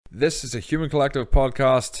This is a Human Collective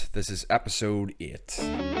podcast. This is episode 8. We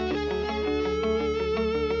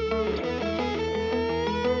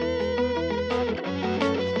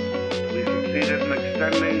succeeded in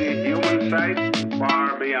extending the human sight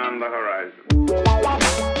far beyond the horizon.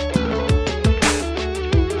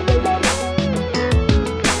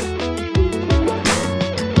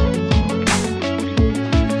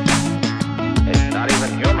 It's not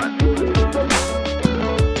even human.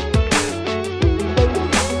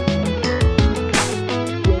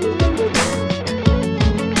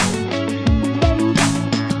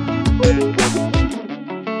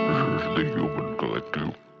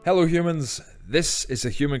 Hello, humans. This is a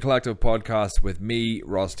Human Collective podcast with me,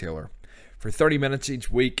 Ross Taylor. For 30 minutes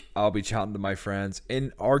each week, I'll be chatting to my friends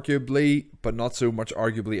in arguably, but not so much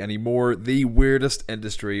arguably anymore, the weirdest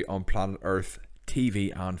industry on planet Earth,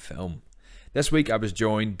 TV and film. This week, I was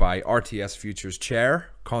joined by RTS Future's chair,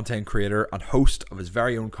 content creator, and host of his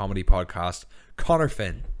very own comedy podcast, Connor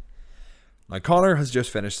Finn. Now, Connor has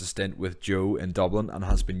just finished a stint with Joe in Dublin and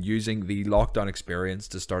has been using the lockdown experience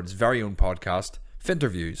to start his very own podcast,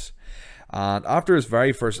 Finterviews. And after his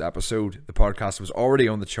very first episode, the podcast was already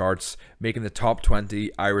on the charts, making the top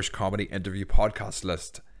 20 Irish comedy interview podcast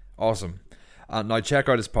list. Awesome. And now check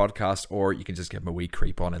out his podcast, or you can just give him a wee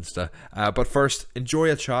creep on Insta. But first,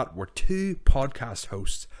 enjoy a chat where two podcast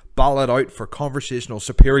hosts battle it out for conversational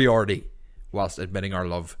superiority whilst admitting our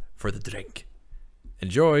love for the drink.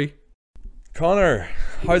 Enjoy. Connor,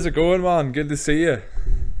 how's it going, man? Good to see you.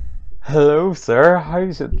 Hello, sir.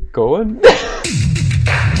 How's it going?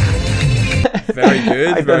 Very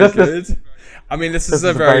good, very good. I mean, this is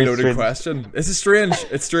a very loaded strange question. This is strange.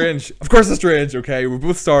 It's strange. Of course it's strange, okay? We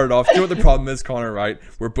both started off. Do you know what the problem is, Connor, right?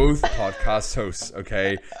 We're both podcast hosts,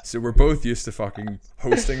 okay? So we're both used to fucking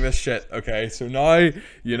hosting this shit, okay? So now,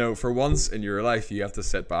 you know, for once in your life, you have to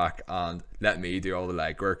sit back and let me do all the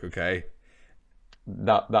legwork, okay?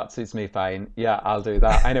 That suits me fine. Yeah, I'll do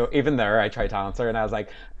that. I know. Even there, I tried to answer, and I was like,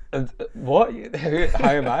 "What?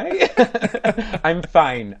 How am I?" I'm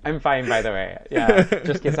fine. I'm fine, by the way. Yeah,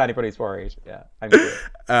 just in case anybody's worried. Yeah, I'm good.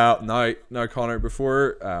 Now, Connor,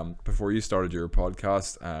 before you started your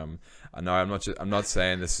podcast, and now I'm not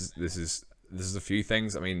saying this is a few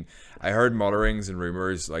things. I mean, I heard mutterings and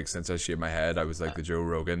rumors like since I shaved my head, I was like the Joe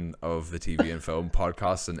Rogan of the TV and film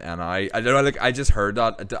podcasts, and I don't know, like I just heard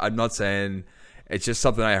that. I'm not saying. It's just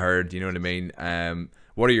something I heard, you know what I mean?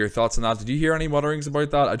 What are your thoughts on that? Did you hear any mutterings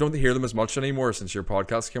about that? I don't hear them as much anymore since your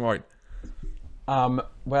podcast came out.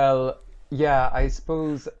 Well, yeah, I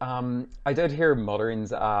suppose I did hear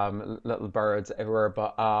mutterings, little birds everywhere,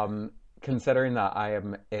 but considering that I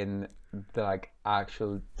am in the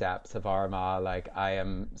actual depths of Armagh, I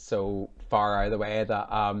am so far out of the way that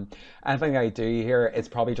anything I do hear is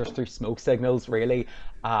probably just through smoke signals, really.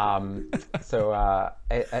 So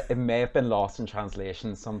it may have been lost in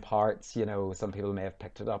translation, some parts, you know, some people may have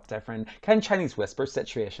picked it up different, kind of Chinese whisper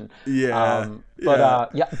situation.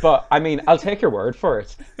 But I mean, I'll take your word for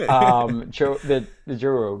it. The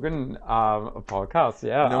Joe Rogan podcast,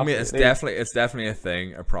 yeah. No, mate, it's definitely a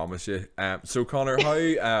thing, I promise you. So Connor,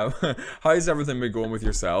 how's everything been going with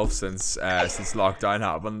yourself since lockdown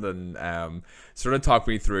happened, and sort of talk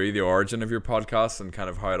me through the origin of your podcast and kind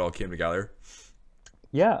of how it all came together.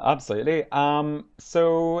 Yeah, absolutely.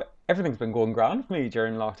 So everything's been going grand for me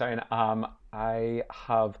during lockdown. I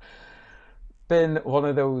have been one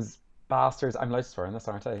of those bastards. I'm allowed to swear in this,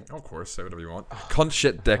 aren't I? Oh, of course, say whatever you want. Cunt,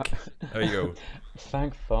 shit, dick. There you go.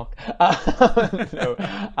 Thank fuck. No.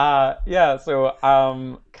 Yeah. So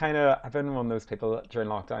I've been one of those people during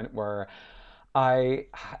lockdown where I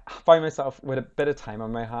find myself with a bit of time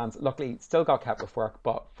on my hands. Luckily, still got kept with work,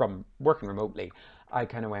 but from working remotely, I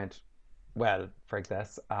kind of went, well, frig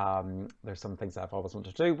this. There's some things I've always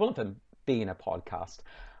wanted to do. One of them being a podcast.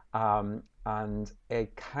 And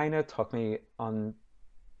it kind of took me on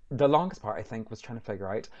the longest part, I think, was trying to figure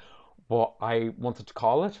out what I wanted to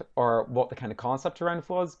call it or what the kind of concept around it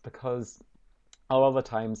was, because a lot of the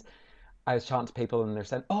times I was chatting to people and they're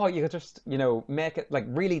saying, oh, you could just, you know, make it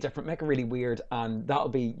really different, make it really weird, and that'll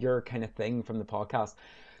be your kind of thing from the podcast.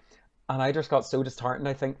 And I just got so disheartened,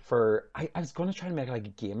 I think, I was going to try and make a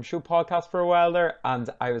game show podcast for a while there. And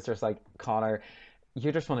I was just like, Connor,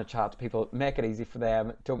 you just want to chat to people, make it easy for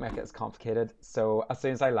them, don't make it as complicated. So as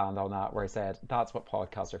soon as I land on that, where I said, that's what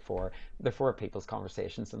podcasts are for. They're for people's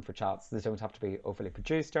conversations and for chats. They don't have to be overly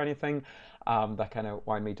produced or anything. That kind of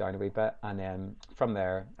wound me down a wee bit. And then from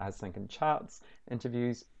there, I was thinking chats,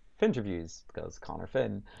 interviews, Finterviews, because Connor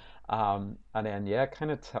Finn. And then, yeah,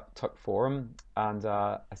 kind of took form. And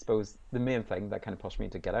I suppose the main thing that kind of pushed me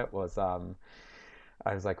to get it was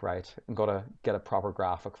I was like, right, I'm gonna get a proper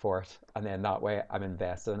graphic for it, and then that way I'm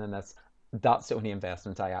investing in this. That's the only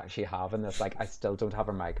investment I actually have in this. Like, I still don't have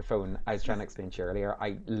a microphone. I was trying to explain to you earlier.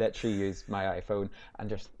 I literally use my iPhone and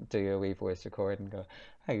just do a wee voice record and go,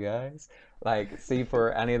 "Hey guys." Like, see,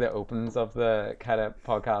 for any of the opens of the kind of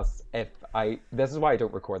podcasts, if I this is why I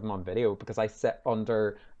don't record them on video, because I sit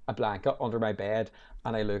under a blanket under my bed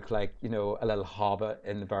and I look like, a little hobbit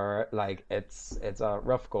in the bar. Like, it's a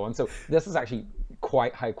rough going. So this is actually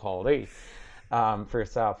quite high quality for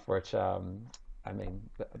yourself, which I mean,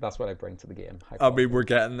 that's what I bring to the game. High I mean, quality. we're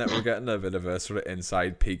getting a bit of a sort of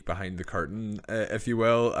inside peek behind the curtain, if you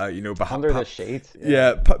will. Under the sheet.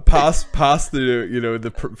 Yeah, Yeah. past the the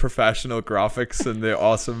professional graphics and the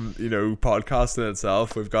awesome podcast in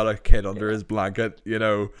itself. We've got a kid under his blanket,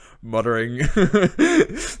 muttering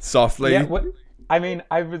softly. Yeah, what I mean,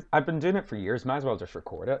 I've been doing it for years. Might as well just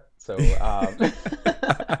record it. So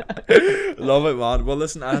Love it, man. Well,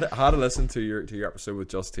 listen, I had to listen to your episode with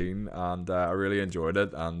Justine, and I really enjoyed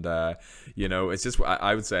it. And it's just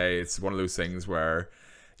I would say it's one of those things where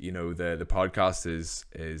the podcast is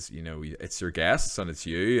it's your guests and it's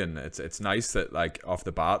you, and it's nice that, like, off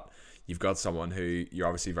the bat you've got someone who you're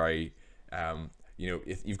obviously very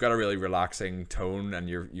you've got a really relaxing tone, and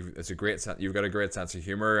you've got a great sense of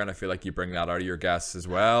humor, and I feel like you bring that out of your guests as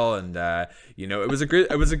well. And it was a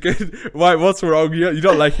good why, what's wrong? You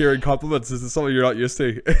don't like hearing compliments? Is this something you're not used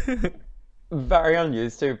to? very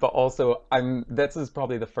unused to, but also this is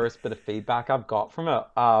probably the first bit of feedback I've got from it.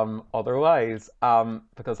 Otherwise,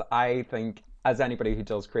 because I think, as anybody who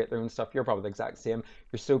does create their own stuff, you're probably the exact same.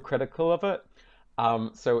 You're so critical of it.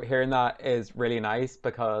 So hearing that is really nice,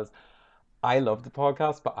 because I love the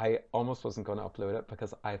podcast, but I almost wasn't going to upload it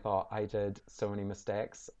because I thought I did so many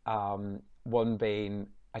mistakes. One being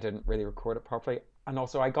I didn't really record it properly, and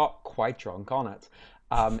also I got quite drunk on it.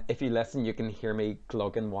 If you listen, you can hear me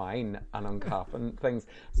glugging wine and uncapping things.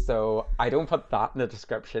 So I don't put that in the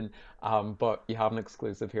description, but you have an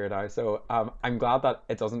exclusive here now. So I'm glad that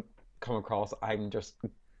it doesn't come across I'm just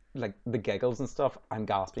like the giggles and stuff. I'm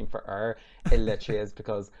gasping for air. It literally is,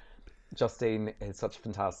 because Justine is such a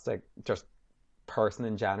fantastic just person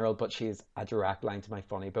in general, but she's a direct line to my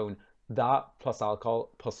funny bone. That plus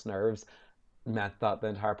alcohol plus nerves meant that the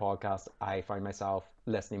entire podcast I found myself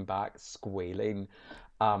listening back squealing.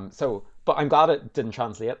 But I'm glad it didn't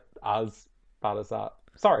translate as bad as that.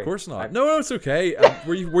 Sorry. Of course I, not. No, it's okay.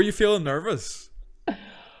 Were you feeling nervous?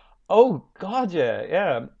 oh God,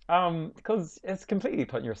 yeah. Because it's completely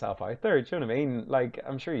putting yourself out there. Do you know what I mean? Like,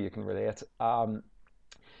 I'm sure you can relate.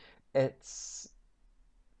 It's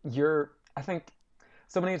you're I think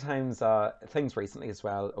so many times things recently as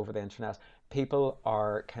well over the internet, people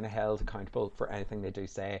are kind of held accountable for anything they do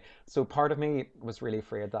say. So part of me was really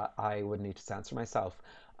afraid that I would need to censor myself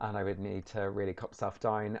and I would need to really cut myself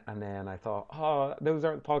down. And then I thought, oh, those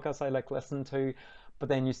aren't the podcasts I like listening to. But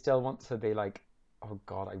then you still want to be like, oh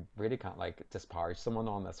God, I really can't like disparage someone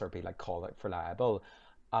on this or be like called out for liable.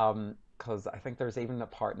 Because I think there's even a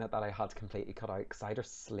part in it that I had to completely cut out because I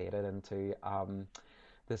just slated into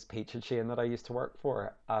this pizza chain that I used to work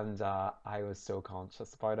for, and I was so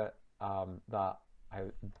conscious about it that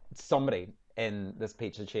somebody in this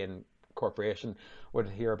pizza chain corporation would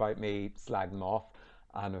hear about me slagging them off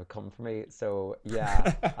and would come for me. So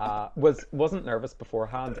yeah, wasn't nervous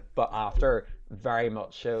beforehand, but after very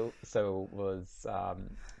much so. So was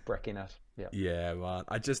bricking it. Yeah. Yeah, man.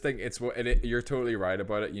 I just think you're totally right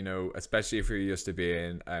about it. Especially if you're used to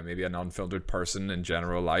being maybe an unfiltered person in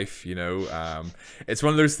general life. It's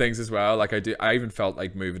one of those things as well. Like I even felt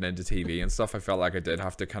like moving into TV and stuff. I felt like I did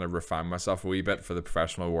have to kind of refine myself a wee bit for the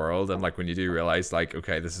professional world. And like when you do realize, like,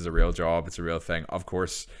 okay, this is a real job, it's a real thing. Of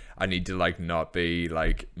course, I need to like not be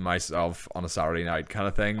like myself on a Saturday night kind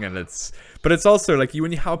of thing. But it's also like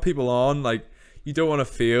when you have people on, like you don't want to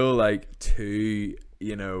feel like too,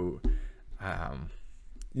 you know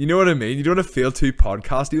what I mean? You don't want to feel too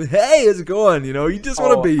podcasty. Hey, how's it going? You just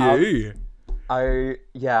want to be you.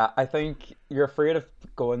 I think you're afraid of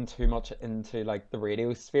going too much into like the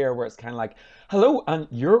radio sphere where it's kind of like, hello, and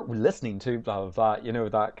you're listening to blah blah blah,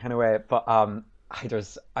 that kind of way. But I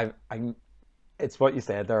it's what you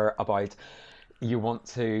said there about you want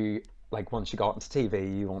to, like, once you got into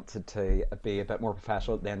TV, you wanted to be a bit more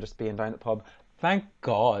professional than just being down at the pub. Thank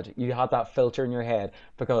God you had that filter in your head,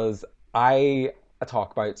 because I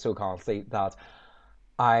talk about so constantly that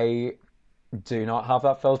I do not have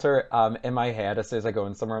that filter in my head. As soon as I go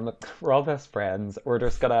in somewhere, I'm like, we're all best friends. We're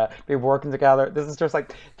just gonna be working together. This is just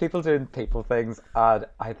like people doing people things, and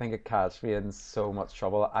I think it catches me in so much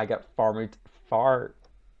trouble. I get far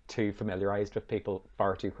too familiarized with people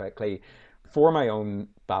far too quickly for my own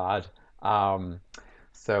bad.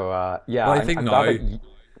 So yeah, Well, I think I'm now, glad that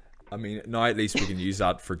I mean, now at least we can use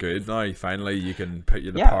that for good. Now, finally, you can put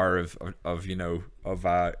you the yeah. power of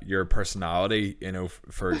your personality,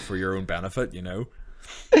 for your own benefit.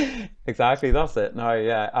 Exactly, that's it. No,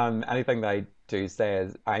 yeah. Anything that I do say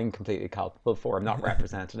is I'm completely culpable for. I'm not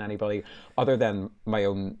representing anybody other than my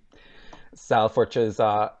own self, which is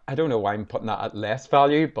I don't know why I'm putting that at less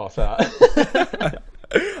value, but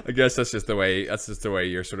I guess that's just the way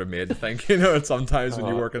you're sort of made to think, sometimes when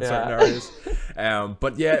you work in certain yeah. areas.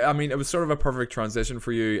 But yeah, I mean, it was sort of a perfect transition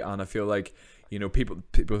for you, and I feel like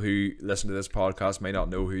people who listen to this podcast may not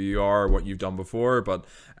know who you are or what you've done before, but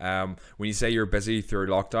when you say you're busy through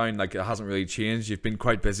lockdown, like, it hasn't really changed. You've been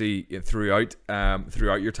quite busy throughout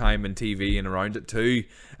your time in TV and around it too.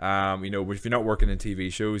 If you're not working in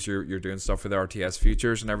TV shows, you're doing stuff with RTS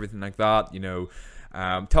Futures and everything like that.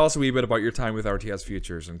 Tell us a wee bit about your time with RTS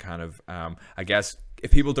Futures, and kind of, I guess, if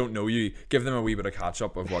people don't know you, give them a wee bit of catch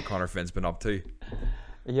up of what Connor Finn's been up to.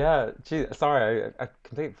 Yeah, gee, sorry, I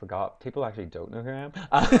completely forgot. People actually don't know who I am.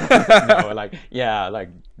 No,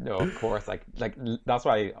 no, of course, that's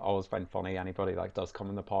why I always find funny anybody does come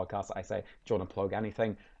on the podcast. I say, do you want to plug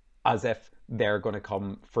anything? As if they're going to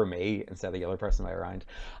come for me instead of the other person way around.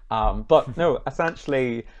 But no,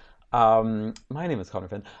 essentially, my name is Connor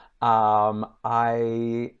Finn.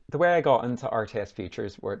 The way I got into RTS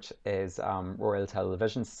Futures, which is Royal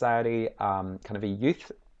Television Society, kind of a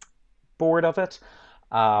youth board of it.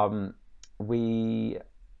 We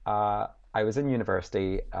I was in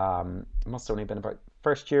university, must have only been about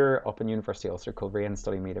first year up in University of Ulster Coleraine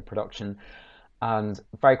studying media production, and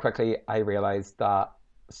very quickly I realized that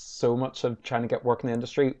so much of trying to get work in the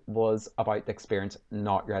industry was about the experience,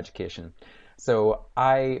 not your education. So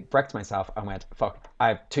I bricked myself and went, fuck, I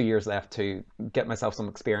have 2 years left to get myself some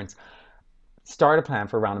experience. Started applying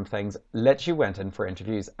for random things, literally went in for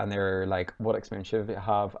interviews, and they're like, what experience should you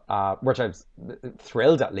have? Which I was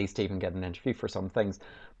thrilled at least to even get an interview for some things.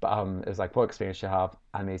 But it was like, what experience do you have?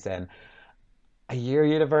 And they saying, a year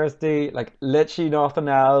university, like literally nothing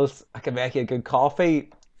else. I can make you a good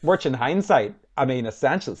coffee. Which in hindsight, I mean,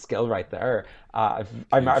 essential skill right there. I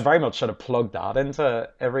Huge. very much should have plugged that into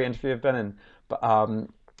every interview I've been in. But a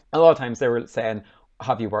lot of times they were saying,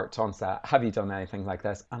 have you worked on set? Have you done anything like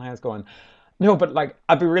this? And I was going, no, but like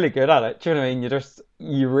I'd be really good at it. Do you know what I mean?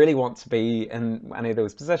 You really want to be in any of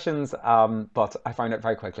those positions. But I found out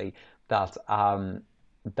very quickly that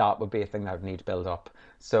that would be a thing that I would need to build up.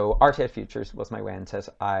 So RTF Futures was my way into it.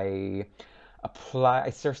 I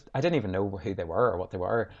didn't even know who they were or what they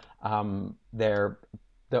were. They're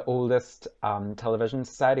the oldest television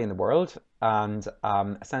society in the world, and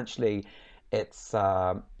essentially, it's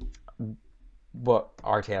what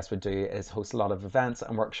RTS would do is host a lot of events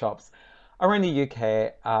and workshops around the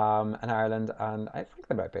UK and Ireland, and I think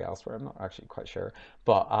they might be elsewhere. I'm not actually quite sure,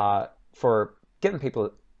 but for getting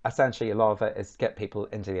people, essentially a lot of it is get people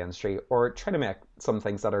into the industry or try to make some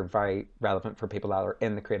things that are very relevant for people that are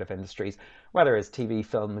in the creative industries, whether it's TV,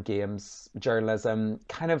 film, games, journalism,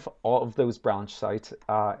 kind of all of those branched out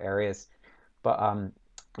areas. But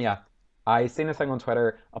yeah, I seen a thing on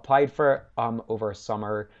Twitter, applied for it over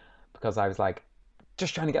summer because I was like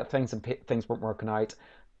just trying to get things, and things weren't working out.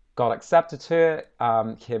 Got accepted to it,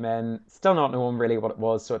 came in, still not knowing really what it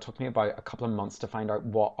was, so it took me about a couple of months to find out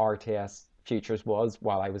what RTS Futures was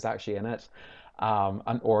while I was actually in it,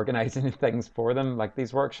 and organizing things for them, like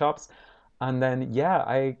these workshops. And then,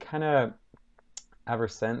 yeah, ever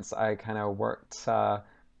since, I kind of worked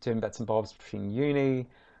doing bits and bobs between uni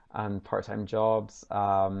and part-time jobs,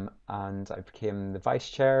 and I became the vice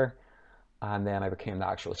chair, and then I became the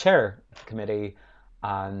actual chair of the committee.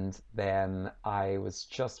 And then I was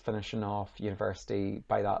just finishing off university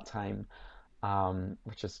by that time,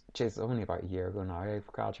 which is, geez, only about a year ago now I've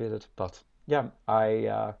graduated. But yeah,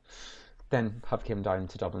 I then have came down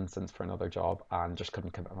to Dublin since for another job and just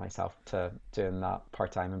couldn't commit myself to doing that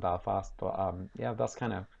part-time in Belfast. But yeah, that's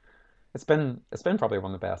kind of, it's been probably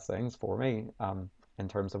one of the best things for me in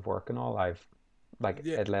terms of work and all.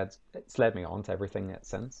 Yeah. It's led me on to everything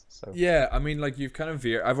since. So Yeah, I mean, like, you've kind of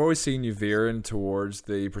I've always seen you veering towards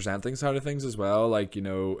the presenting side of things as well. Like, you've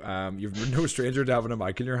no stranger to having a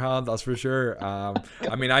mic in your hand, that's for sure.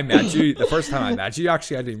 I mean, I met you the first time I met you.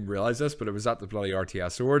 Actually, I didn't realize this, but it was at the bloody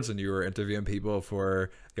RTS Awards, and you were interviewing people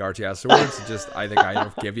for the RTS Awards. I think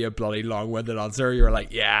I gave you a bloody long-winded answer. You were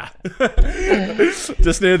like, "Yeah,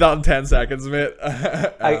 just needed that in 10 seconds, mate."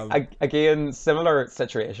 Again, similar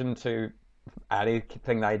situation to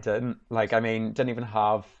anything that I didn't like. I mean, didn't even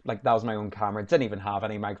have like that was my own camera. Didn't even have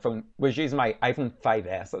any microphone. Was using my iPhone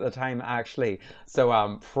 5S at the time actually.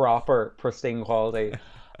 So proper pristine quality.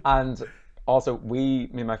 And also, me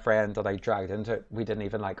and my friend that I dragged into it, we didn't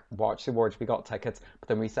even like watch the awards. We got tickets, but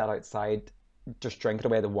then we sat outside just drinking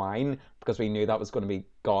away the wine because we knew that was going to be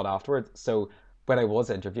gone afterwards. So when I was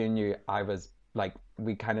interviewing you, I was like,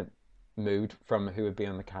 we kind of moved from who would be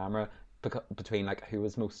on the camera between like who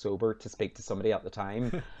was most sober to speak to somebody at the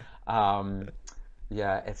time. Um,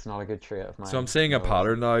 yeah, it's not a good trait of So I'm mine. seeing a No.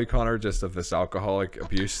 pattern now, Connor, just of this alcoholic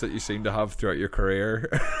abuse that you seem to have throughout your career.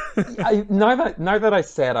 Now that I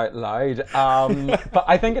say it out loud, but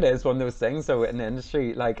I think it is one of those things. So in the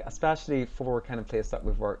industry, like especially for kind of place that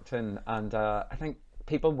we've worked in, and I think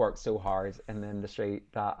people work so hard in the industry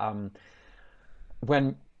that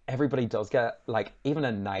when everybody does get like even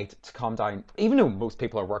a night to calm down, even though most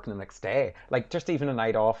people are working the next day, like just even a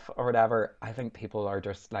night off or whatever, I think people are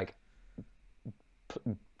just like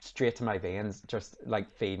straight to my veins, just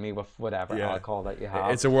like feed me with whatever Yeah. alcohol that you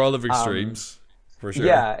have. It's a world of Um, extremes, for sure.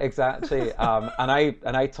 yeah, exactly. And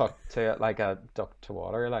I took to it like a duck to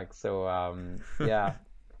water, like so. Yeah,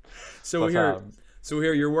 So but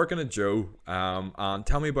here, you're working at Joe, and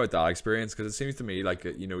tell me about that experience because it seems to me like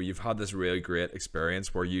you've had this really great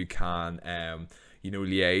experience where you can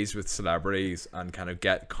liaise with celebrities and kind of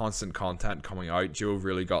get constant content coming out. Joe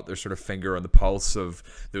really got their sort of finger on the pulse of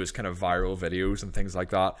those kind of viral videos and things like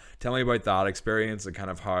that. Tell me about that experience and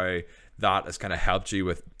kind of how that has kind of helped you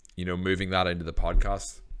with moving that into the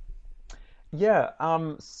podcast. yeah.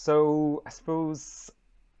 So I suppose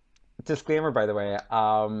disclaimer, by the way.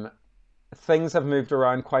 Things have moved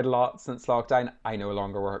around quite a lot since lockdown. I no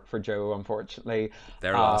longer work for Joe, unfortunately.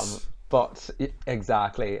 They're Um, lost. but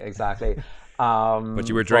exactly. But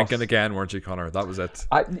you were drinking But again, weren't you, Connor? That was it.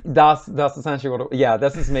 that's essentially yeah,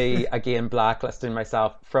 this is me again blacklisting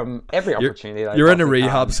myself from every You're opportunity that I you're in a possibly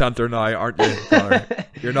rehab can. center now, aren't you, Connor?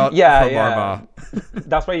 You're not Yeah, from yeah. Armagh.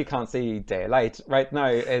 That's why you can't see daylight right now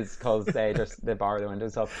is because they bar the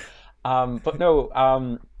windows up. But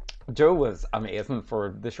no, Joe was amazing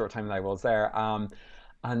for the short time that I was there.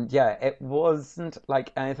 And yeah, it wasn't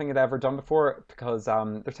like anything I'd ever done before because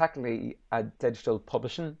they're technically a digital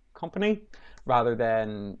publishing company rather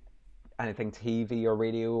than anything TV or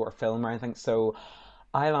radio or film or anything. So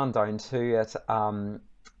I land down to it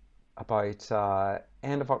about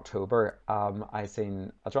end of October. I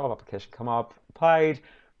seen a job application come up, applied,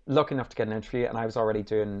 lucky enough to get an interview, and I was already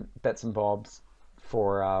doing bits and bobs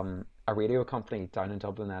for a radio company down in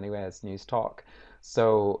Dublin anyway as News Talk.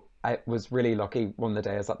 So I was really lucky one of the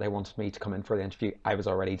days that they wanted me to come in for the interview. I was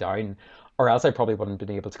already down, or else I probably wouldn't have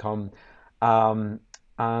been able to come. Um,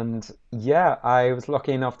 and yeah, I was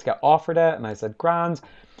lucky enough to get offered it, and I said, grand.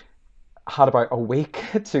 Had about a week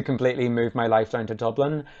to completely move my life down to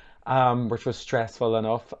Dublin, which was stressful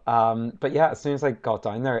enough. But yeah, as soon as I got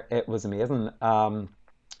down there, it was amazing.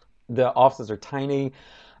 The offices are tiny,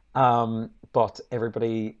 but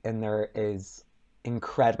everybody in there is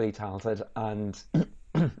incredibly talented. And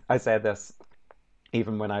I said this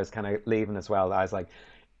even when I was kind of leaving as well. I was like,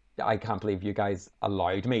 I can't believe you guys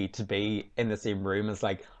allowed me to be in the same room as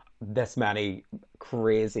like this many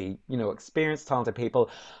crazy, experienced, talented people,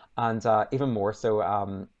 and even more so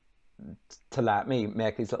to let me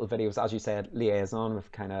make these little videos, as you said, liaison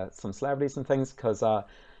with kind of some celebrities and things. Because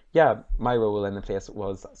yeah, my role in the place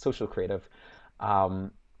was social creative,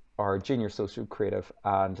 um, or junior social creative,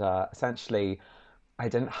 and essentially I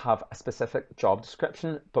didn't have a specific job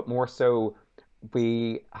description, but more so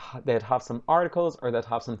they'd have some articles or they'd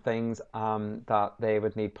have some things that they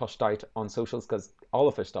would need pushed out on socials because all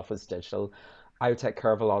of their stuff was digital. I would take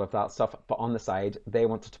care of a lot of that stuff, but on the side, they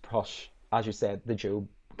wanted to push, as you said, the Joe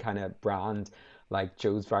kind of brand. Like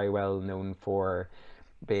Joe's very well known for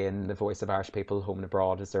being the voice of Irish people home and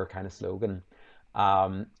abroad is their kind of slogan.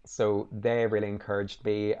 So they really encouraged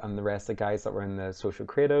me and the rest of the guys that were in the social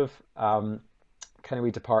creative kind of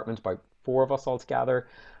wee department, about four of us all together,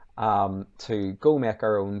 to go make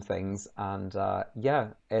our own things. And yeah,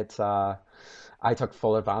 I took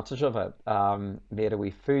full advantage of it. Made a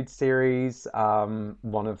wee food series.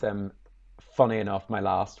 One of them, funny enough, my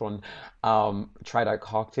last one, tried out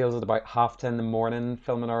cocktails at about 10:30 in the morning,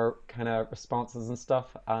 filming our kind of responses and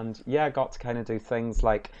stuff. And yeah, got to kind of do things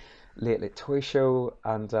like Late Late Toy Show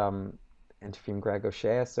and interviewing Greg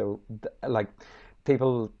O'Shea. So like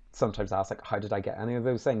people sometimes ask like, how did I get any of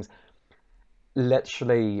those things?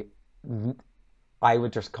 Literally, I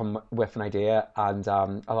would just come with an idea, and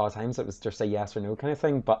a lot of times it was just a yes or no kind of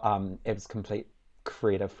thing. But it was complete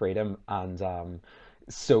creative freedom, and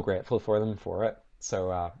so grateful for them for it.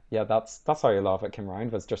 So yeah, that's how a lot of it came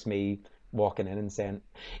around, was just me walking in and saying,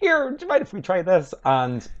 "Here, do you mind if we try this?"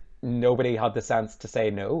 And nobody had the sense to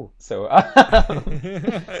say no. So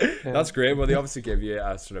yeah, That's great. Well, they obviously give you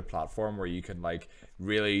a sort of platform where you can like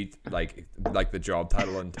really like the job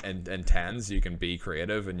title intends. You can be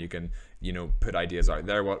creative and you can put ideas out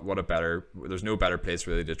there. What a better, there's no better place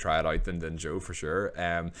really to try it out than Joe, for sure.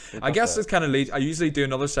 I guess it kind of leads. I usually do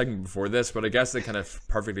another segment before this, but I guess it kind of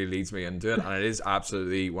perfectly leads me into it, and it is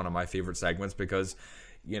absolutely one of my favorite segments because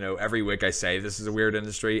every week I say this is a weird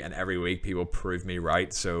industry, and every week people prove me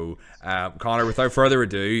right. So, Connor, without further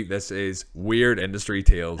ado, this is Weird Industry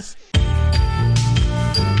Tales.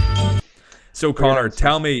 So, Connor,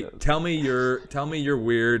 tell me your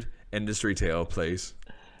weird industry tale, please.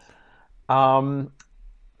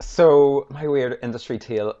 So my weird industry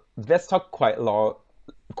tale. This took quite a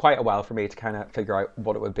while for me to kind of figure out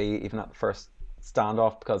what it would be, even at the first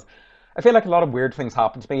standoff, because I feel like a lot of weird things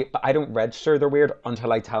happen to me, but I don't register they're weird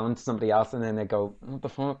until I tell them to somebody else, and then they go, "What the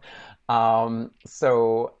fuck?"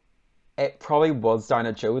 So it probably was down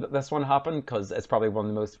at Joe that this one happened, because it's probably one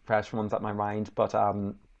of the most fresh ones at my mind. But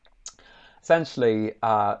essentially,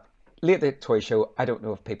 Late Late Toy Show. I don't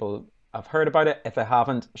know if people have heard about it. If they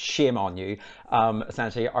haven't, shame on you.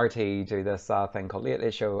 Essentially, RT do this thing called Late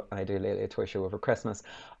Late Show, and I do Late Late Toy Show over Christmas,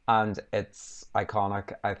 and it's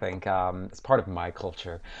iconic. I think it's part of my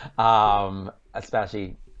culture,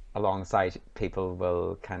 especially alongside people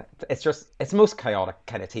will kind of. It's the most chaotic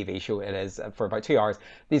kind of TV show it is. For about 2 hours,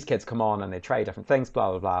 these kids come on and they try different things,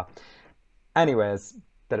 blah blah blah. Anyways,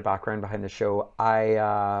 bit of background behind the show.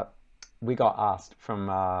 We got asked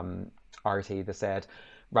from RT. They said,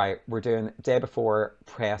 right, we're doing day before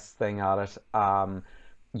press thing at it.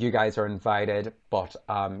 You guys are invited, but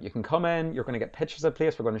you can come in. You're going to get pictures of the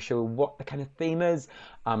place. We're going to show what the kind of theme is.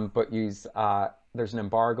 But there's an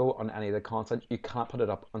embargo on any of the content. You can't put it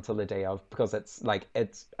up until the day of, because I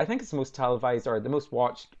think it's the most televised or the most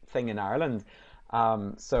watched thing in Ireland.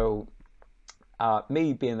 So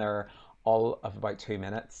me being there all of about 2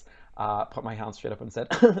 minutes, put my hand straight up and said,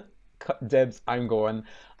 "Dibs, I'm going."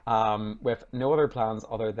 With no other plans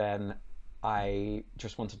other than I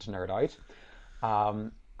just wanted to nerd out.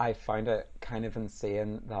 I found it kind of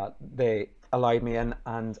insane that they allowed me in,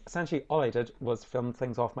 and essentially all I did was film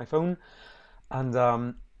things off my phone. And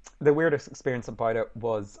the weirdest experience about it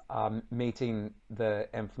was meeting the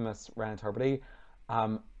infamous Ryan Tubridy.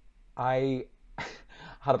 I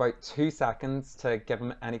had about 2 seconds to give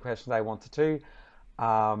him any questions I wanted to,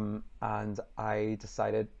 and I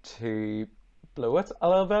decided to blow it a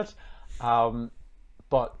little bit.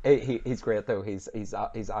 But he's great though. He's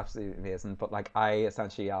absolutely amazing. But like, I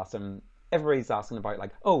essentially asked him. Everybody's asking about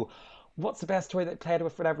like, oh, what's the best toy that you played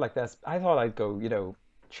with, whatever like this. I thought I'd go,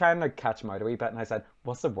 try and like catch him out a wee bit. And I said,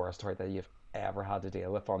 what's the worst toy that you've ever had to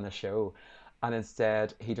deal with on this show? And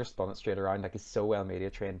instead, he just spun it straight around. Like, he's so well media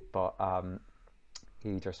trained, but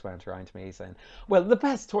he just went around to me saying, well, the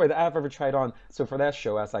best toy that I've ever tried on. So for this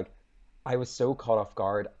show, I was so caught off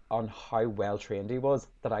guard on how well trained he was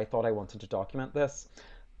that I thought I wanted to document this.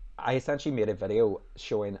 I essentially made a video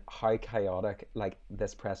showing how chaotic like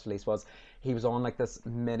this press release was. He was on like this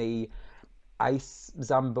mini ice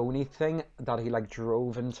Zamboni thing that he like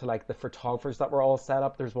drove into like the photographers that were all set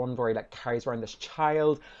up. There's one where he like carries around this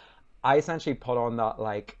child. I essentially put on that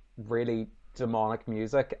like really demonic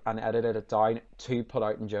music and edited it down to put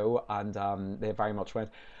out in Joe, and they very much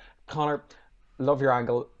went, "Connor, love your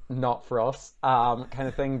angle, not for us," kind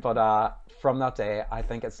of thing. But from that day, I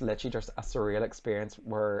think it's literally just a surreal experience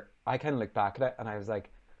where I kind of look back at it and I was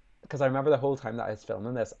like, because I remember the whole time that I was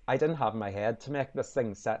filming this, I didn't have in my head to make this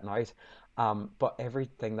thing set out. But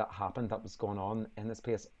everything that happened that was going on in this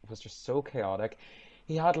place was just so chaotic.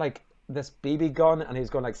 He had like this BB gun and he was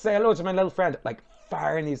going like, "Say hello to my little friend," like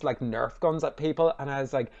firing these like Nerf guns at people. And I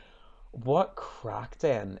was like, what crack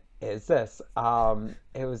den is this?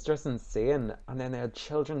 It was just insane. And then they had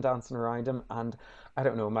children dancing around him, and I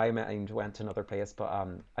don't know, my mind went to another place, but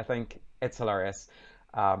I think it's hilarious.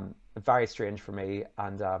 Very strange for me,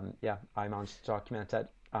 and yeah, I managed to document it.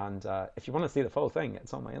 And if you want to see the full thing,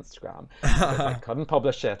 it's on my Instagram. I couldn't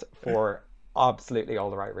publish it for absolutely all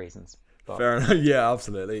the right reasons. But fair enough. Yeah,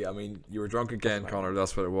 absolutely. I mean, you were drunk again, Connor.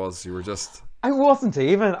 That's what it was. You were just... I wasn't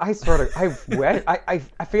even. I sort of.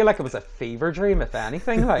 I feel like it was a fever dream, if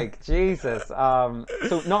anything. Like, Jesus.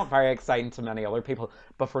 So not very exciting to many other people,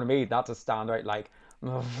 but for me, that's a standout. Like,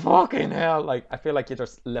 fucking hell. Like, I feel like you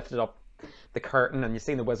just lifted up the curtain and you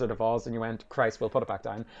seen the Wizard of Oz and you went, Christ, we'll put it back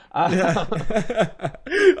down. Yeah.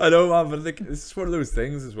 I know, man, but I think it's one of those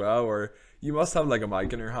things as well where you must have like a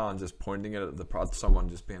mic in your hand, just pointing it at someone,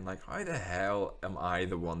 just being like, how the hell am I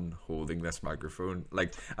the one holding this microphone?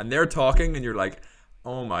 Like, and they're talking and you're like,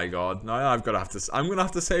 Oh my god! Now I'm gonna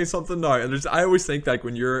have to say something now. And I always think like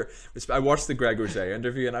I watched the Greg O'Shea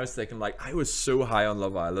interview, and I was thinking like I was so high on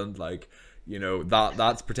Love Island, like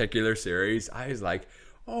that particular series. I was like,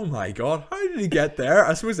 oh my god, how did he get there?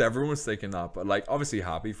 I suppose everyone was thinking that, but like obviously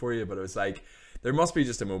happy for you. But it was like there must be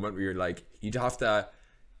just a moment where you're like you'd have to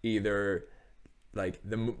either like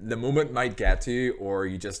the moment might get to you, or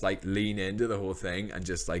you just like lean into the whole thing and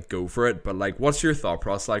just like go for it. But like, what's your thought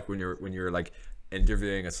process like when you're like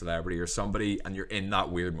interviewing a celebrity or somebody and you're in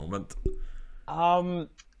that weird moment? Um,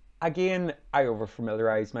 Again, I over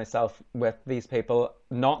familiarize myself with these people,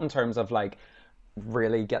 not in terms of like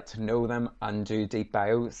really get to know them and do deep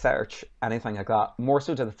bio search, anything like that. More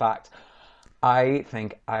so to the fact, I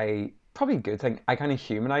think I probably a good thing. I kind of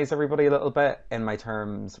humanize everybody a little bit in my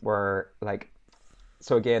terms where like,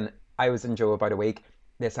 so again, I was in Joe about a week.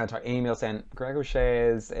 They sent out an email saying Greg O'Shea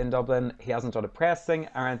is in Dublin. He hasn't done a press thing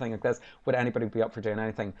or anything like this. Would anybody be up for doing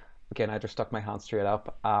anything? Again, I just stuck my hand straight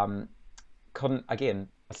up. Couldn't, again,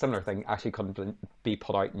 a similar thing actually couldn't be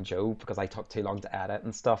put out in Joe because I took too long to edit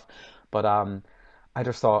and stuff. But I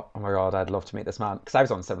just thought, oh my god, I'd love to meet this man because I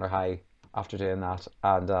was on a similar high after doing that,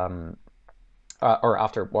 and or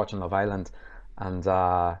after watching Love Island, and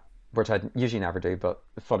which I usually never do, but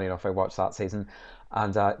funny enough, I watched that season,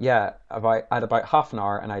 and yeah, I had about half an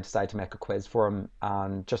hour, and I decided to make a quiz for him,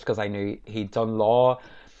 and just because I knew he'd done law,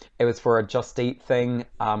 it was for a Just Eat thing,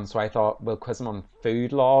 so I thought we'll quiz him on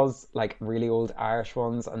food laws, like really old Irish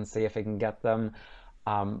ones, and see if he can get them.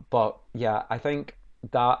 But yeah, I think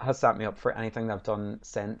that has set me up for anything that I've done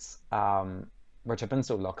since, which I've been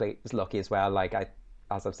so lucky as well. Like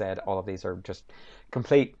as I've said, all of these are just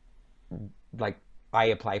complete, like I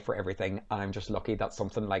apply for everything, and I'm just lucky that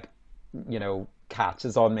something like,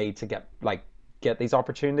 catches on me to get these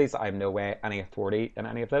opportunities. I have no way any authority in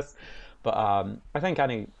any of this, but I think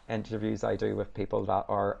any interviews I do with people that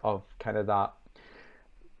are of kind of that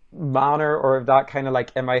manner or of that kind of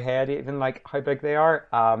like in my head, even like how big they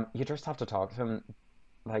are, you just have to talk to them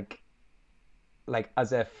like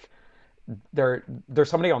as if they're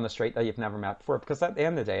somebody on the street that you've never met before, because at the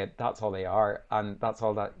end of the day that's all they are, and that's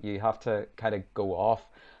all that you have to kind of go off.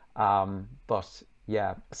 But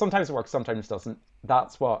yeah, sometimes it works, sometimes it doesn't.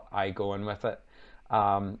 That's what I go in with it,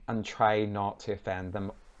 and try not to offend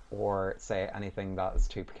them or say anything that is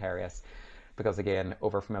too precarious, because again,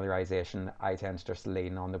 over familiarization, I tend to just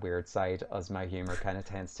lean on the weird side as my humor kind of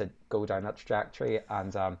tends to go down that trajectory,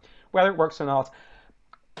 and whether it works or not,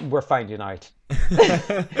 we're finding out.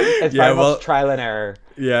 It's Yeah, very well, much trial and error.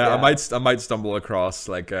 yeah, Yeah. I might stumble across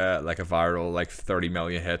like a viral like 30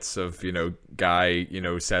 million hits of guy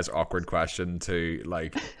says awkward question to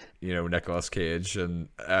like Nicolas Cage, and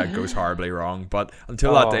goes horribly wrong. But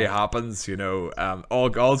until that day Oh, happens,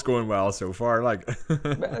 all's going well so far. Like,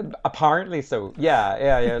 apparently so. Yeah,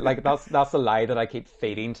 yeah, yeah. Like that's the lie that I keep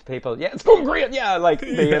feeding to people. Yeah, it's going great. Yeah, like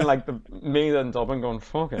being yeah. like me in Dublin going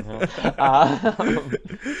fucking hell. But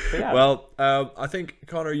yeah. Well, I think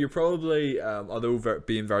Connor, you're probably, although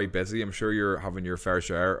being very busy, I'm sure you're having your fair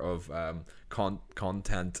share of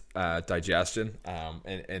content digestion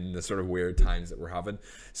in the sort of weird times that we're having.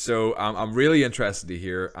 So I'm really interested to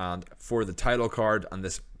hear. And for the title card and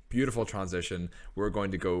this beautiful transition, we're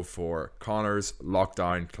going to go for Connor's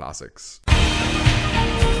Lockdown Classics.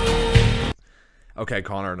 Okay,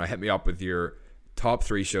 Connor, now hit me up with your top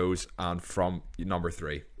 3 shows and from number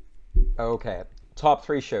 3. Okay, top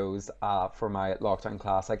 3 shows for my lockdown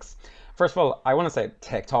classics. First of all, I want to say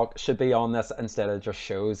TikTok should be on this instead of just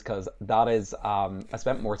shows, because that is, I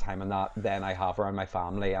spent more time on that than I have around my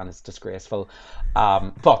family, and it's disgraceful.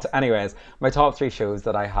 But anyways, my top 3 shows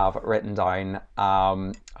that I have written down,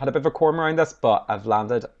 had a bit of a quorum around this, but I've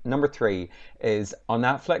landed. Number 3 is on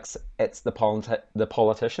Netflix. It's The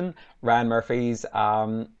Politician, Ryan Murphy's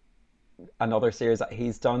another series that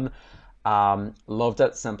he's done. Loved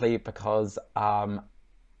it simply because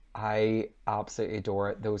I absolutely adore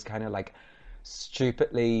it. Those kind of like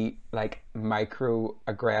stupidly like micro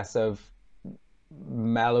aggressive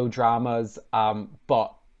melodramas,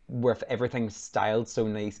 but with everything styled so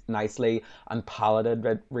nicely and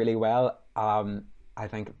paletted really well. I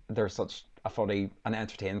think they're such a funny and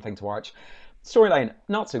entertaining thing to watch. Storyline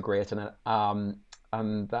not so great in it.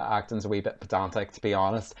 And the acting's a wee bit pedantic, to be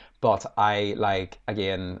honest. But I like,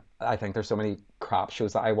 again, I think there's so many crap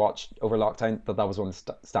shows that I watched over lockdown that was one of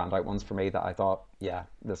the standout ones for me that I thought, yeah,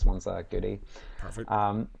 this one's a goodie. Perfect.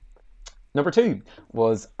 Number 2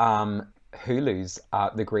 was Hulu's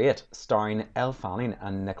The Great, starring Elle Fanning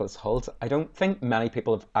and Nicholas Hoult. I don't think many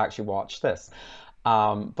people have actually watched this,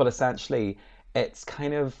 but essentially it's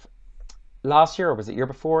kind of last year, or was it year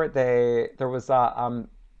before? There was that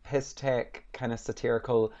piss take kind of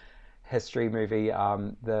satirical history movie,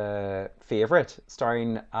 The Favourite,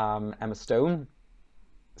 starring Emma Stone.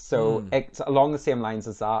 So it's along the same lines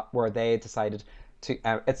as that, where they decided to.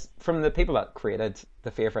 It's from the people that created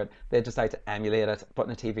The Favourite. They decided to emulate it, but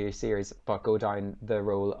in a TV series, but go down the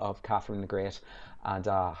role of Catherine the Great and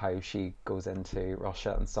how she goes into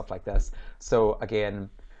Russia and stuff like this. So again,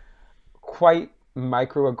 quite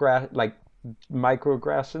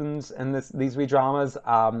microaggressions in these wee dramas,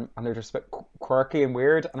 and they're just a bit quirky and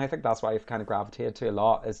weird. And I think that's why I've kind of gravitated to a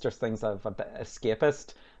lot. Is just things that are a bit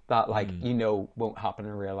escapist that won't happen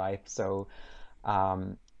in real life. So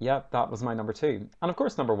yeah, that was my number 2. And of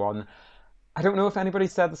course, number 1, I don't know if anybody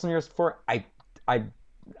said this on yours before.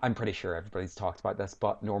 I'm pretty sure everybody's talked about this,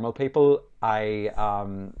 but Normal People, it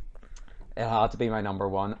had to be my number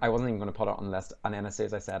 1. I wasn't even going to put it on the list, and then as soon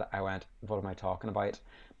as I said it, I went, what am I talking about?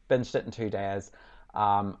 Binged it in 2 days,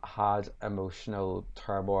 had emotional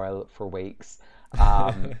turmoil for weeks.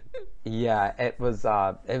 Yeah, it was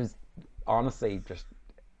honestly just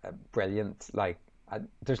brilliant. Like,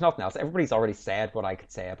 there's nothing else. Everybody's already said what I could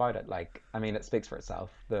say about it. Like, I mean, it speaks for itself.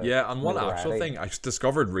 Yeah, and one actual thing I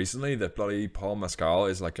discovered recently, that bloody Paul Mescal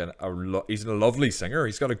is like he's a lovely singer.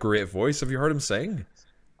 He's got a great voice. Have you heard him sing?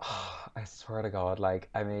 I swear to God, like,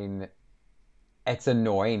 I mean, it's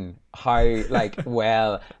annoying how, like,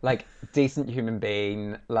 decent human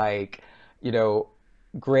being, like,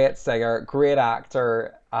 great singer, great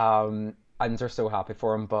actor, I'm just so happy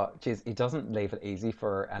for him, but geez, he doesn't leave it easy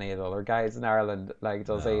for any of the other guys in Ireland, like,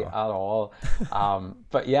 does he at all?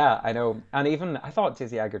 But yeah, I know. And even, I thought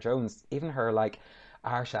Daisy Edgar-Jones, even her, like,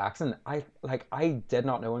 Irish accent, I did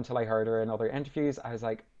not know until I heard her in other interviews. I was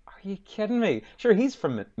like, are you kidding me? Sure, he's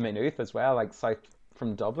from Maynooth as well, like, south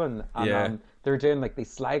from Dublin. And they're doing, like,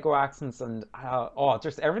 these Sligo accents and,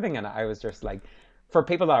 just everything in it. I was just like, for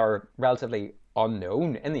people that are relatively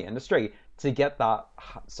unknown in the industry, to get that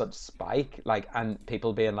such spike, like, and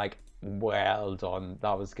people being like, well done,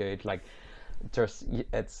 that was good, like, just,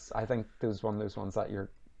 I think there's one of those ones that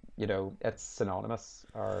it's synonymous,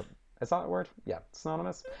 or is that a word? Yeah,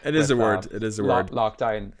 synonymous. It is a word. It is a word.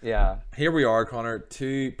 Lockdown. Yeah. Here we are, Connor,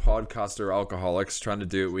 2 podcaster alcoholics trying to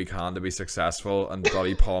do what we can to be successful, and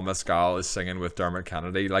bloody Paul Mescal is singing with Dermot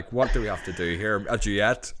Kennedy. Like, what do we have to do here? A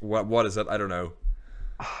duet? What is it? I don't know.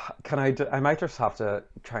 I might just have to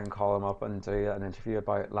try and call him up and do an interview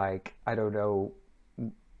about, like, I don't know,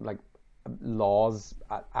 like, laws,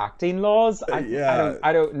 acting laws.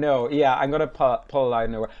 I don't know. Yeah, I'm gonna pull it out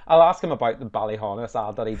of nowhere. I'll ask him about the Ballyhonus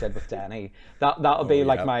ad that he did with Denny. That'll be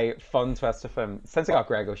like my fun twist of him. Since I got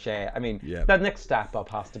Greg O'Shea, I mean, the next step up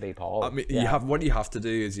has to be Paul. I mean, what you have to do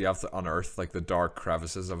is you have to unearth, like, the dark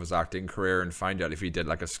crevices of his acting career and find out if he did,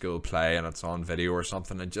 like, a school play and it's on video or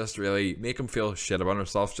something, and just really make him feel shit about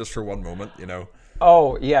himself just for one moment,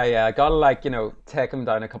 Oh yeah, I gotta, like, take him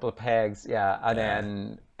down a couple of pegs,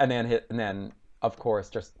 and then of course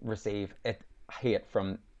just receive hate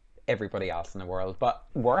from everybody else in the world, but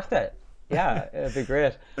worth it. Yeah, it'd be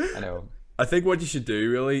great. I know. I think what you should do,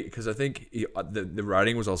 really, because I think the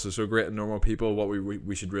writing was also so great in Normal People, what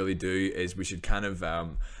we should really do is we should kind of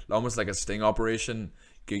almost like a sting operation.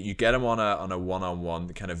 You get him on a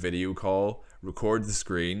one-on-one kind of video call, record the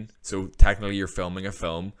screen, so technically you're filming a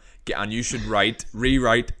film, and you should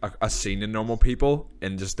rewrite a scene in Normal People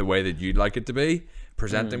in just the way that you'd like it to be,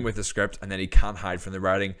 present him with the script, and then he can't hide from the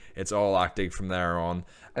writing. It's all acting from there on,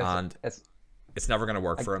 and it's never going to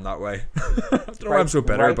work for him that way. I don't know why I'm so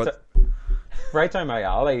bitter, but right down my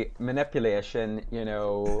alley. Manipulation,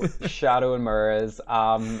 shadow and mirrors.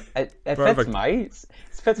 It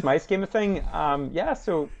fits my scheme of thing. Yeah,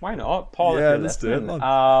 so why not, Paul? Yeah, if you're let's do it,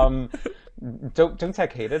 listening. Don't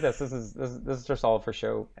take hate of this. This is just all for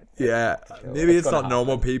show. Maybe it's not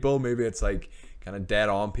Normal People. Maybe it's like kind of Dead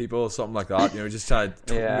On People, something like that. Just trying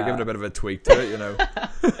to give it a bit of a tweak to it.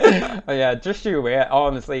 Oh yeah, just you wait.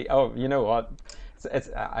 Honestly, you know what? It's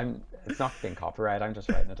not being copyright. I'm just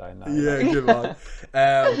writing it down now. Yeah, good one.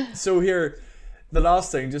 So here, the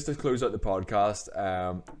last thing, just to close out the podcast.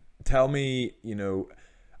 Tell me,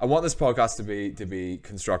 I want this podcast to be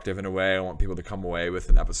constructive in a way. I want people to come away with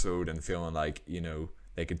an episode and feeling like,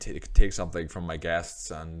 they could take something from my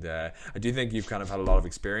guests, and I do think you've kind of had a lot of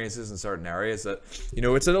experiences in certain areas that,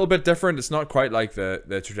 it's a little bit different. It's not quite like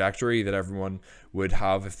the trajectory that everyone would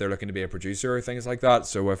have if they're looking to be a producer or things like that.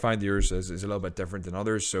 So I find yours is a little bit different than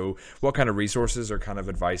others. So what kind of resources or kind of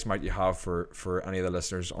advice might you have for any of the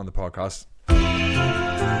listeners on the podcast?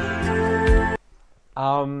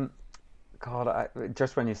 God,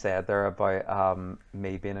 just when you said there about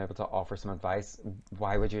me being able to offer some advice,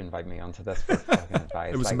 why would you invite me onto this for fucking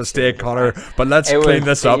advice? It was a Like, mistake, Jesus, Connor, but let's clean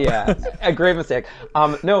this up. Yeah, a great mistake.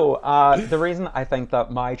 No, the reason I think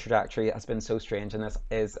that my trajectory has been so strange in this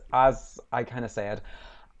is, as I kind of said,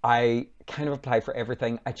 I kind of apply for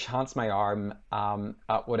everything. I chance my arm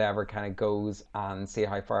at whatever kind of goes and see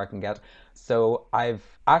how far I can get. So I've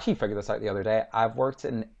actually figured this out the other day. I've worked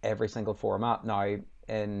in every single format now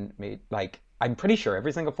in me, like I'm pretty sure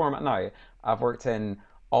every single format now. I've worked in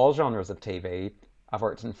all genres of TV. I've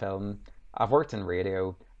worked in film. I've worked in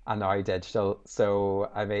radio and now digital. So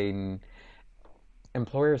I mean,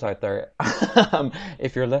 employers out there,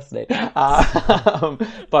 if you're listening. But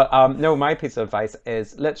no, my piece of advice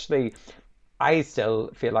is literally, I still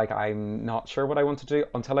feel like I'm not sure what I want to do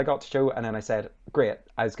until I got to show, and then I said, great,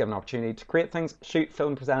 I was given an opportunity to create things, shoot,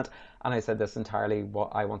 film, present, and I said this entirely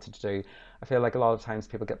what I wanted to do. I feel like a lot of times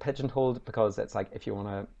people get pigeonholed because it's like, if you want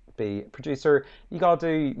to be a producer, you gotta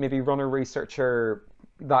do maybe runner, researcher,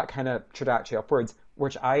 that kind of trajectory upwards,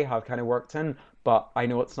 which I have kind of worked in, but I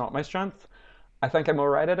know it's not my strength. I think I'm all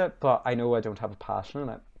right at it, but I know I don't have a passion in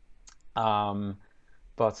it.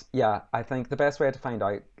 But yeah, I think the best way to find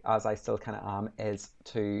out, as I still kind of am, is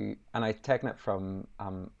to, and I've taken it from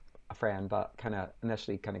a friend that kind of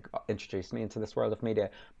initially kind of introduced me into this world of media,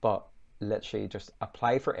 but literally just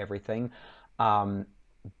apply for everything.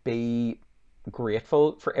 Be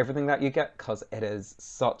grateful for everything that you get, because it is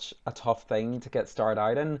such a tough thing to get started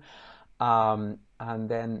out in. And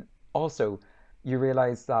then also you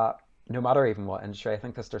realize that no matter even what industry, I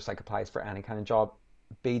think this just like applies for any kind of job,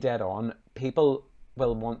 be dead on. People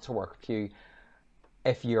will want to work with you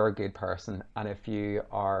if you're a good person and if you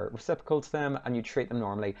are reciprocal to them and you treat them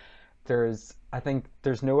normally. I think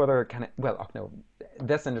there's no other kind of, well, no,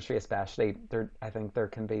 this industry especially, I think there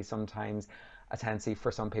can be sometimes a tendency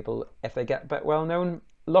for some people, if they get a bit well known,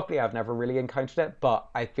 luckily I've never really encountered it, but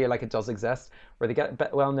I feel like it does exist, where they get a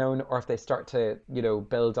bit well known, or if they start to,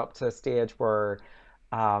 build up to a stage where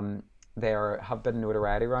there have a bit of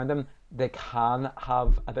notoriety around them, they can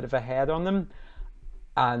have a bit of a head on them.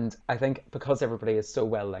 And I think because everybody is so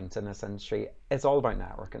well linked in this industry, it's all about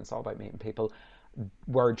networking, it's all about meeting people,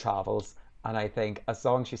 word travels. And I think as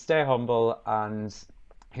long as you stay humble, and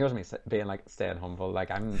here's me being like staying humble,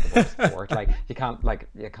 like I'm the worst sport, like you can't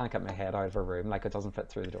get my head out of a room, like it doesn't fit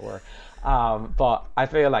through the door. But I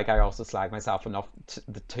feel like I also slag myself enough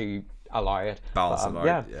to allow it. Balance it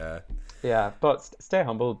out, yeah. Yeah, but stay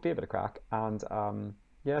humble, be a bit of crack, and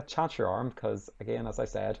chance your arm, because again, as I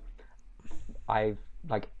said, I've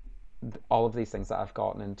like all of these things that I've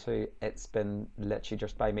gotten into, it's been literally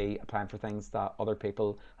just by me applying for things that other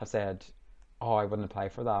people have said, oh, I wouldn't apply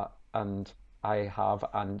for that, and I have,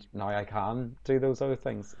 and now I can do those other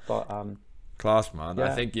things. But class, man. yeah.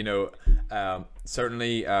 I think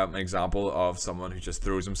certainly an example of someone who just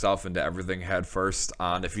throws himself into everything head first.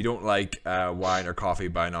 And if you don't like wine or coffee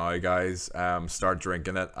by now, guys, start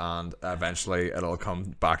drinking it, and eventually it'll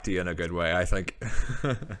come back to you in a good way, I think.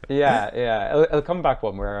 yeah, it'll come back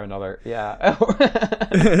one way or another. Yeah.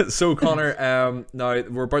 So Connor, now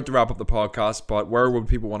we're about to wrap up the podcast, but where would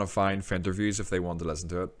people want to find for interviews if they want to listen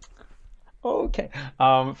to it? Okay.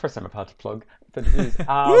 First time I've had to plug interviews. Woo,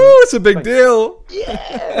 it's a big deal.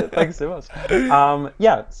 Yeah, thanks so much.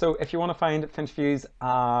 So if you want to find interviews,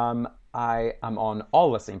 I am on all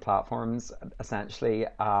listening platforms essentially,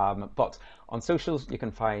 but on socials you can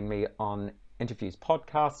find me on Interviews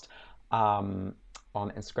Podcast, on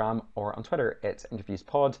Instagram, or on Twitter it's Interviews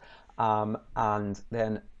Pod, and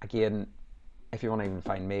then again, if you want to even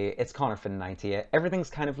find me, it's ConnorFinn98. Everything's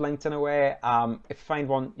kind of linked in a way. If you find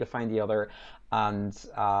one, you'll find the other. And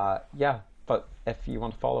but if you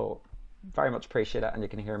want to follow, very much appreciate it. And you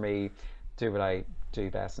can hear me do what I do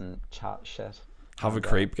best and chat shit. Have a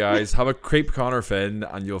creep, guys. Have a creep, Connor Finn,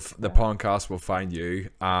 and the podcast will find you.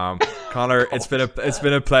 Connor, it's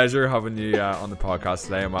been a pleasure having you on the podcast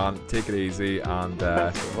today, man. Take it easy, and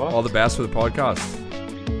all the best for the podcast.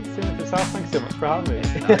 Same with yourself. Thanks so much for having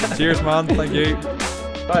me. Cheers, man. Thank you.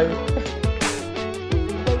 Bye.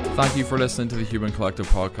 Thank you for listening to the Human Collective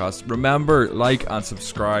podcast. Remember, like and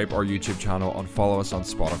subscribe our YouTube channel, and follow us on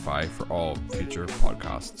Spotify for all future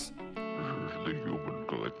podcasts. This is the Human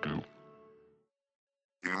Collective.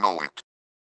 You know it.